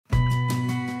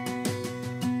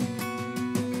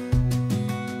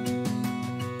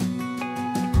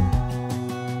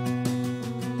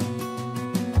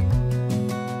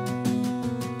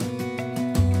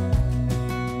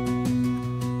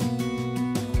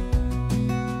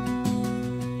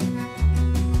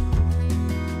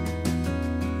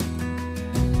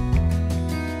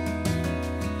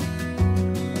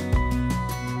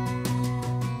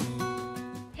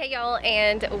y'all,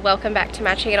 and welcome back to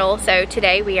my channel. So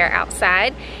today we are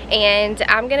outside and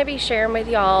I'm gonna be sharing with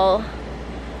y'all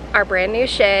our brand new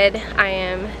shed. I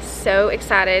am so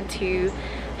excited to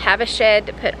have a shed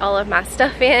to put all of my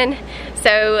stuff in.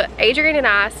 So Adrian and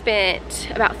I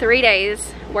spent about 3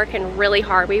 days working really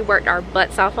hard. We worked our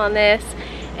butts off on this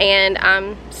and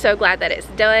I'm so glad that it's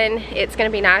done. It's gonna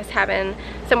be nice having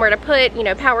somewhere to put, you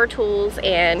know, power tools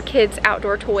and kids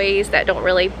outdoor toys that don't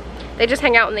really, they just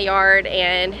hang out in the yard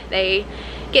and they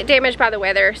get damaged by the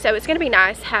weather. So it's gonna be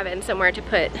nice having somewhere to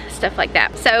put stuff like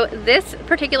that. So this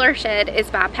particular shed is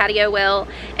by Patio Well,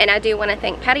 and I do wanna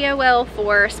thank Patio Well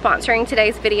for sponsoring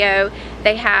today's video.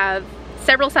 They have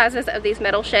several sizes of these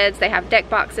metal sheds. They have deck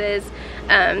boxes.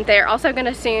 They're also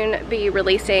gonna soon be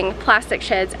releasing plastic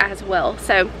sheds as well.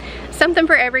 So something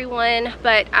for everyone,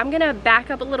 but I'm gonna back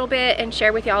up a little bit and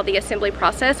share with y'all the assembly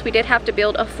process. We did have to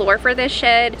build a floor for this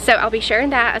shed, so I'll be sharing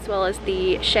that as well as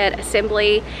the shed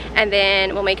assembly. And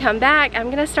then when we come back, I'm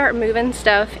gonna start moving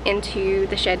stuff into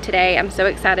the shed today. I'm so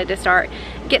excited to start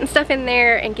getting stuff in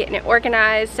there and getting it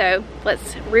organized. So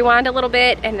let's rewind a little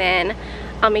bit and then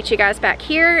I'll meet you guys back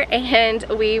here and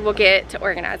we will get to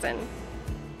organizing.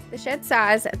 The shed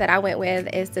size that I went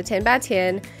with is the 10 by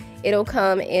 10. It'll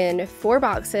come in 4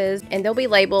 boxes and they'll be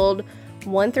labeled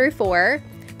 1 through 4.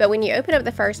 But when you open up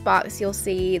the first box, you'll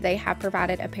see they have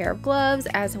provided a pair of gloves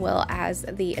as well as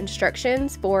the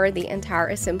instructions for the entire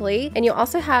assembly. And you'll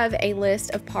also have a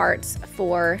list of parts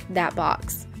for that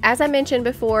box. As I mentioned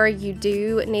before, you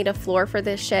do need a floor for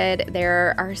this shed.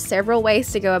 There are several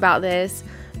ways to go about this,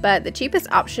 but the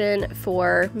cheapest option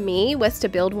for me was to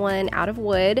build one out of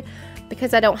wood.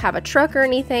 Because I don't have a truck or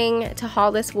anything to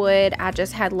haul this wood, I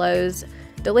just had Lowe's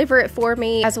deliver it for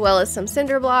me, as well as some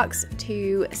cinder blocks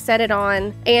to set it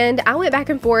on. And I went back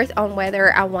and forth on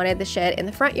whether I wanted the shed in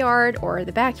the front yard or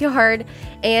the backyard,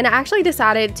 and I actually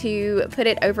decided to put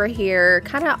it over here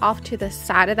kind of off to the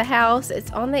side of the house.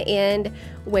 It's on the end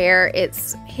where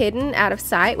it's hidden out of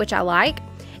sight, which I like,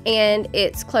 and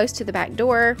it's close to the back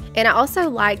door. And I also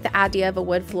like the idea of a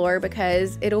wood floor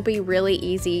because it'll be really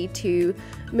easy to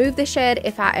move the shed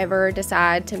if I ever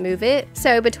decide to move it.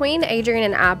 So between Adrian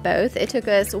and I both, it took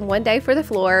us 1 day for the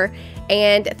floor,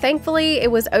 and thankfully it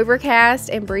was overcast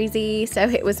and breezy, so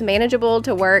it was manageable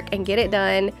to work and get it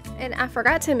done. And I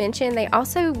forgot to mention, they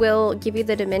also will give you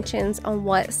the dimensions on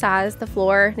what size the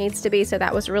floor needs to be, so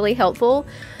that was really helpful.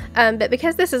 But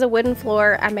because this is a wooden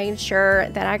floor, I made sure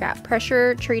that I got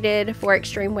pressure treated for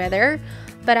extreme weather.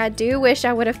 But I do wish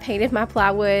I would have painted my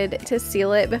plywood to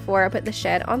seal it before I put the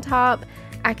shed on top.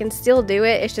 I can still do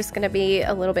it, it's just going to be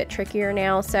a little bit trickier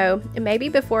now. So maybe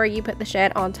before you put the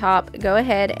shed on top, go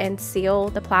ahead and seal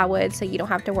the plywood so you don't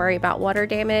have to worry about water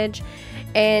damage.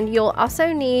 And you'll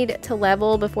also need to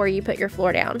level before you put your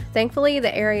floor down. Thankfully,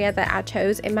 the area that I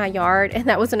chose in my yard, and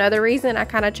that was another reason I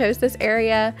kind of chose this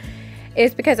area,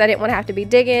 is because I didn't want to have to be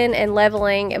digging and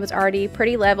leveling. It was already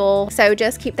pretty level, so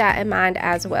just keep that in mind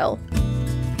as well.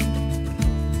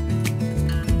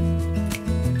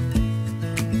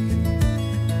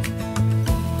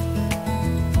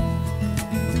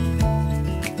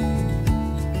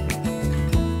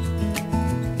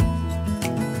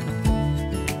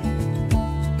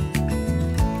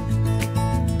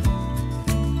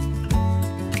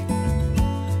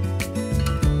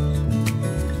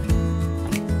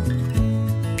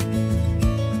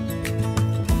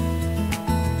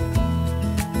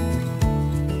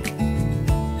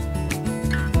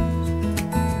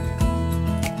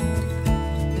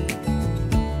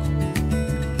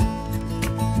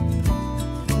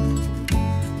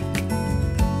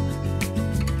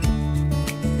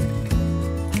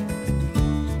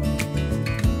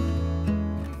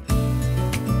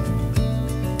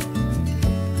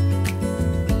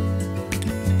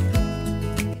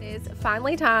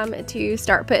 Finally time to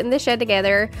start putting the shed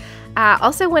together. I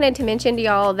also wanted to mention to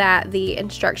y'all that the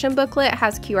instruction booklet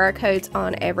has QR codes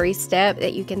on every step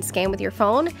that you can scan with your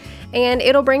phone, and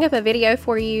it'll bring up a video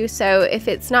for you. So if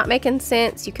it's not making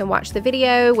sense, you can watch the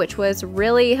video, which was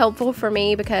really helpful for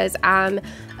me because I'm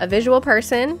a visual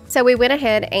person. So we went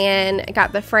ahead and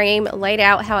got the frame laid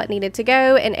out how it needed to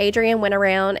go, and Adrian went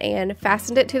around and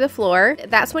fastened it to the floor.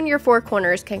 That's when your 4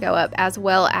 corners can go up, as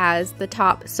well as the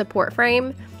top support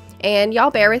frame. And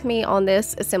y'all bear with me on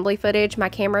this assembly footage. My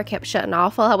camera kept shutting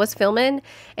off while I was filming,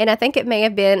 and I think it may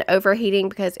have been overheating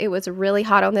because it was really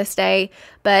hot on this day,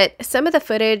 but some of the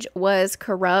footage was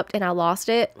corrupt and I lost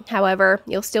it. However,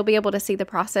 you'll still be able to see the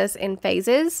process in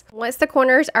phases. Once the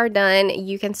corners are done,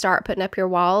 you can start putting up your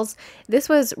walls. This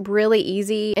was really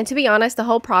easy, and to be honest, the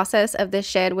whole process of this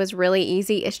shed was really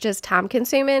easy. It's just time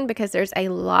consuming because there's a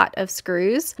lot of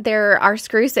screws. There are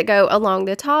screws that go along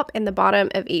the top and the bottom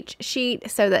of each sheet,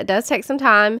 so that does take some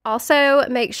time. Also,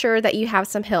 make sure that you have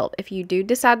some help. If you do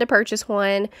decide to purchase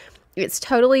one, it's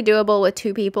totally doable with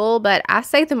 2 people, but I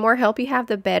say the more help you have,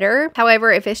 the better.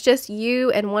 However, if it's just you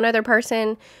and one other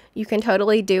person, you can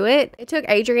totally do it. It took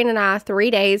Adrian and I 3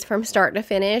 days from start to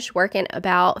finish, working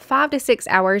about 5 to 6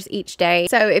 hours each day.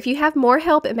 So if you have more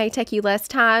help, it may take you less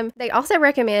time. They also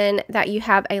recommend that you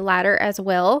have a ladder as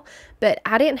well, but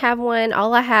I didn't have one.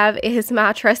 All I have is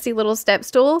my trusty little step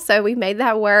stool, so we made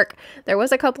that work. There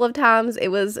was a couple of times it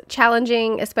was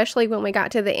challenging, especially when we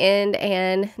got to the end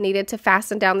and needed to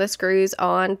fasten down the screws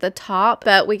on the top,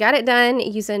 but we got it done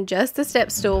using just the step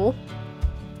stool.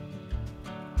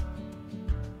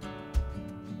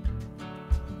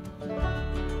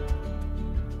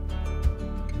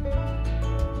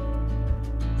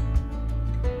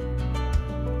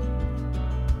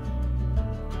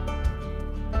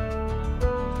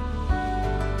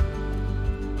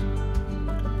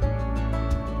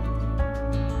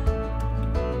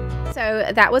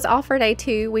 So that was all for day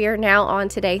 2. We are now on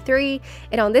to day 3,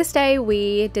 and on this day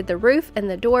we did the roof and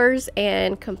the doors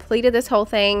and completed this whole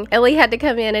thing. Ellie had to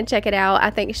come in and check it out. I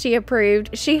think she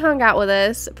approved. She hung out with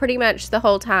us pretty much the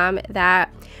whole time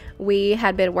that we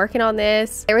had been working on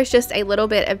this. There was just a little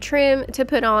bit of trim to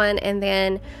put on, and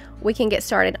then we can get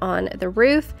started on the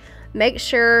roof. Make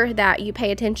sure that you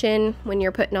pay attention when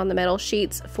you're putting on the metal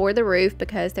sheets for the roof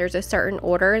because there's a certain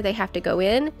order they have to go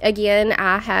in. Again,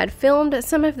 I had filmed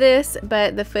some of this,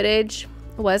 but the footage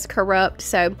was corrupt,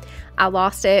 so I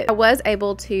lost it. I was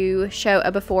able to show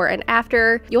a before and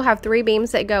after. You'll have 3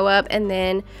 beams that go up, and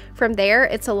then from there,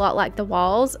 it's a lot like the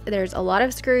walls. There's a lot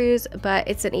of screws, but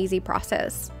it's an easy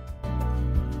process.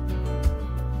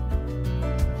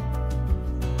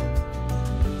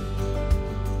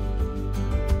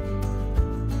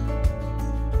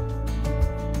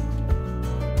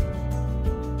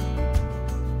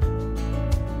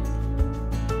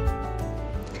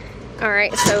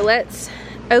 Alright, so let's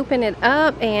open it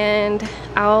up and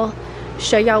I'll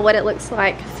show y'all what it looks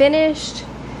like finished.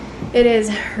 It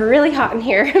is really hot in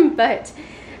here, but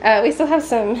we still have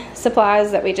some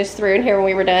supplies that we just threw in here when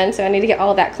we were done, so I need to get all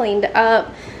of that cleaned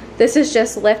up. This is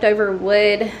just leftover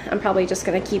wood I'm probably just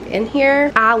going to keep in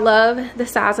here. I love the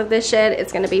size of this shed.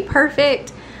 It's going to be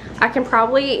perfect. I can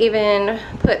probably even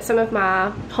put some of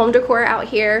my home decor out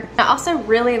here. I also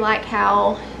really like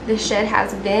how this shed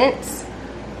has vents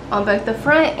on both the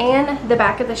front and the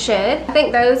back of the shed. I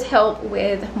think those help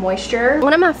with moisture.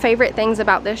 One of my favorite things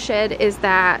about this shed is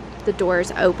that the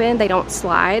doors open, they don't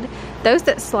slide. Those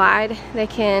that slide, they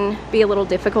can be a little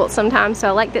difficult sometimes, so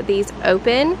I like that these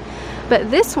open. But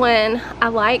this one, I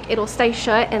like it'll stay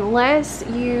shut unless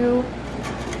you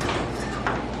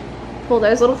pull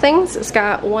those little things. It's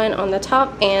got one on the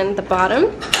top and the bottom,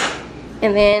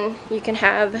 and then you can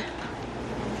have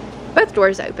both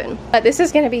doors open. But this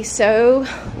is going to be so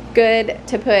good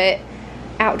to put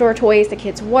outdoor toys, the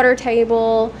kids' water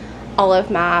table, all of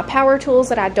my power tools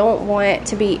that I don't want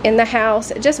to be in the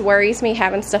house. It just worries me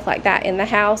having stuff like that in the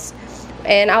house.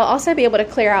 And I'll also be able to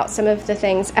clear out some of the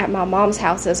things at my mom's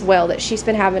house as well that she's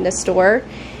been having to store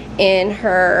in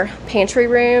her pantry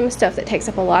room, stuff that takes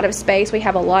up a lot of space. We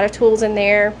have a lot of tools in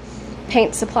there,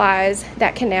 paint supplies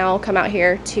that can now come out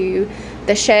here to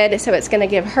the shed, so it's going to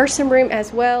give her some room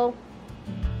as well.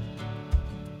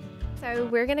 So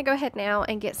we're going to go ahead now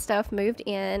and get stuff moved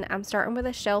in. I'm starting with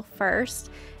a shelf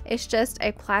first. It's just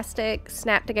a plastic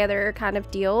snap together kind of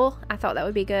deal. I thought that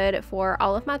would be good for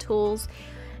all of my tools.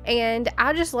 And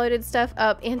I just loaded stuff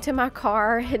up into my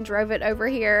car and drove it over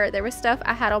here. There was stuff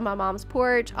I had on my mom's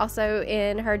porch, also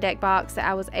in her deck box that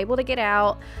I was able to get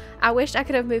out. I wish I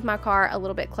could have moved my car a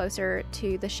little bit closer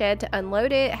to the shed to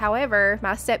unload it. However,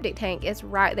 my septic tank is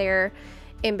right there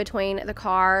in between the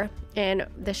car and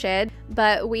the shed.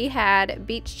 But we had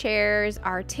beach chairs,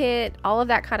 our tent, all of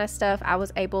that kind of stuff I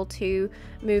was able to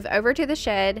move over to the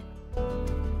shed.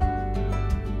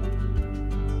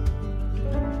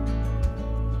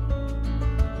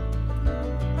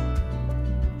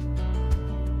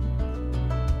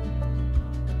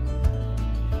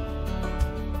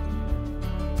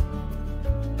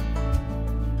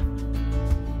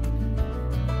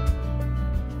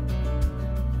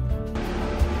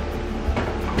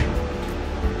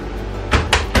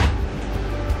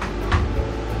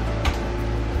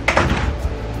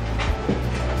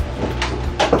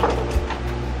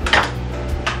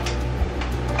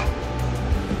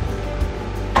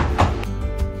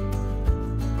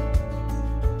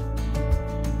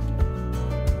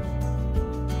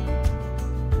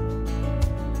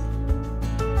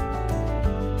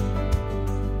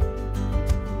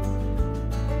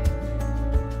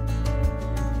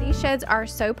 sheds are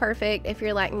so perfect if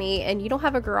you're like me and you don't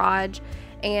have a garage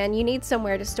and you need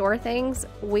somewhere to store things.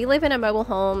 We live in a mobile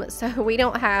home, so we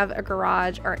don't have a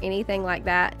garage or anything like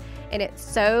that, and it's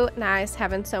so nice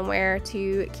having somewhere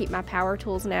to keep my power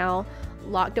tools now,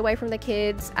 locked away from the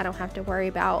kids. I don't have to worry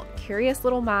about curious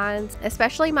little minds,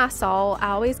 especially my saw.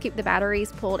 I always keep the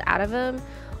batteries pulled out of them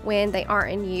when they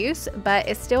aren't in use, but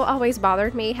it still always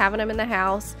bothered me having them in the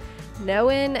house,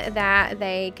 knowing that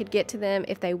they could get to them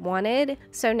if they wanted.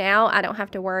 So now I don't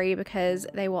have to worry because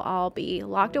they will all be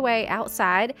locked away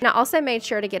outside. And I also made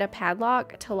sure to get a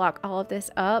padlock to lock all of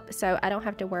this up, so I don't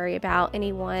have to worry about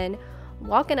anyone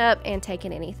walking up and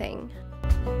taking anything.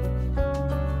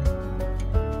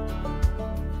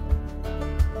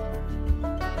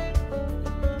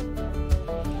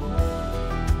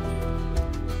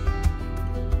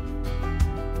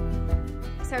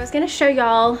 So I was going to show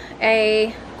y'all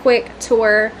a quick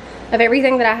tour of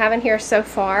everything that I have in here so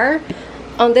far.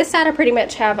 On this side I pretty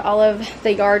much have all of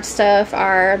the yard stuff,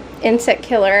 our insect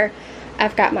killer.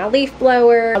 I've got my leaf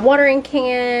blower, a watering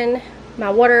can, my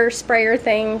water sprayer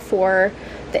thing for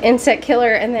the insect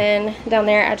killer, and then down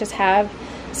there I just have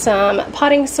some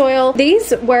potting soil.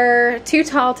 These were too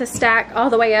tall to stack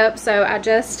all the way up, so I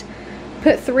just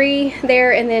put 3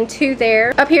 there and then 2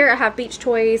 there. Up here I have beach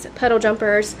toys, puddle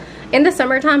jumpers. In the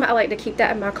summertime I like to keep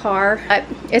that in my car, but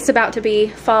it's about to be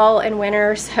fall and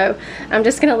winter, so I'm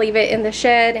just gonna leave it in the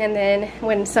shed, and then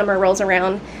when summer rolls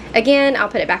around again I'll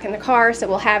put it back in the car, so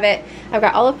we'll have it. I've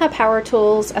got all of my power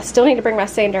tools. I still need to bring my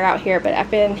sander out here, but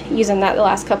I've been using that the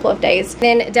last couple of days.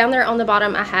 Then down there on the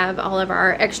bottom I have all of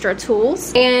our extra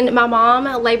tools, and my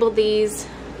mom labeled these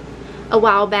a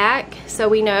while back so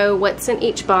we know what's in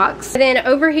each box. And then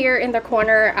over here in the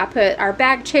corner I put our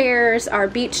bag chairs, our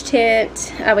beach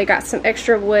tent. We got some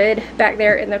extra wood back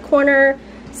there in the corner,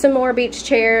 some more beach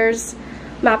chairs,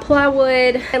 my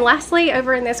plywood, and lastly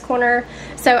over in this corner,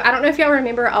 so I don't know if y'all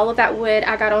remember all of that wood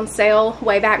I got on sale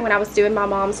way back when I was doing my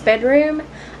mom's bedroom.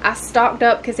 I stocked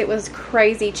up because it was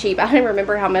crazy cheap. I don't even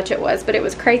remember how much it was, but it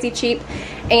was crazy cheap,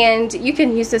 and you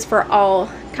can use this for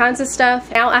all kinds of stuff.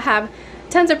 Now I have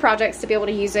tons of projects to be able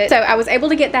to use it. So I was able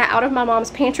to get that out of my mom's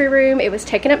pantry room. It was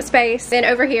taking up space. Then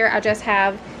over here I just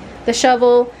have the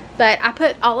shovel, but I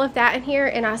put all of that in here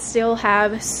and I still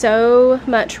have so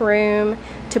much room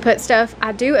to put stuff.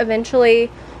 I do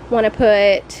eventually want to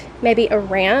put maybe a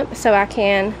ramp so I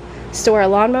can store a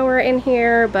lawnmower in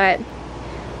here, but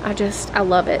I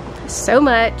love it so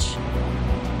much.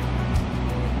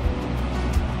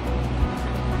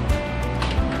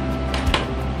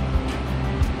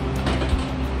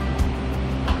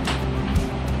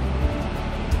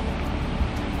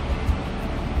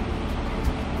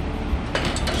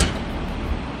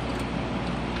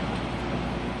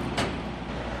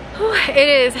 It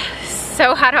is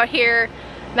so hot out here.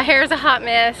 My hair is a hot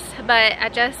mess, but I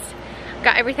just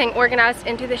got everything organized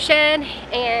into the shed,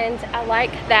 and I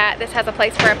like that this has a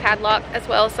place for a padlock as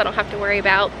well, so I don't have to worry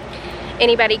about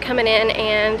anybody coming in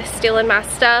and stealing my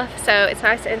stuff, so it's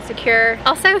nice and secure.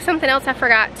 Also, something else I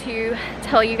forgot to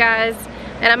tell you guys,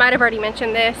 and I might have already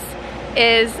mentioned this,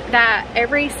 is that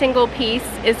every single piece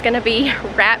is going to be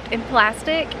wrapped in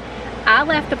plastic. I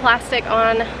left the plastic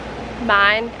on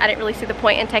mine. I didn't really see the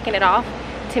point in taking it off.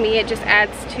 To me it just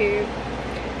adds to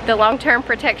the long-term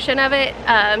protection of it.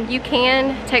 You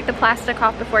can take the plastic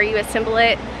off before you assemble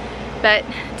it, but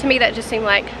to me that just seemed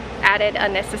like added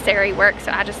unnecessary work,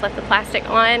 so I just left the plastic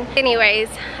on. Anyways,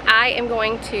 I am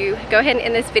going to go ahead and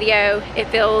end this video. It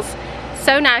feels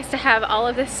so nice to have all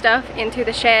of this stuff into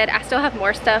the shed. I still have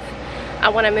more stuff I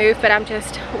want to move, but I'm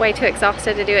just way too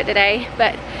exhausted to do it today.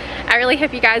 But I really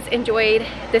hope you guys enjoyed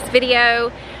this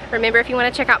video. Remember, if you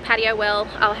want to check out Patio Well,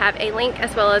 I'll have a link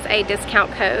as well as a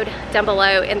discount code down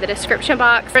below in the description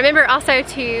box. Remember also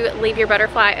to leave your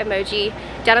butterfly emoji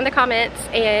down in the comments,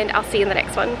 and I'll see you in the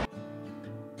next one.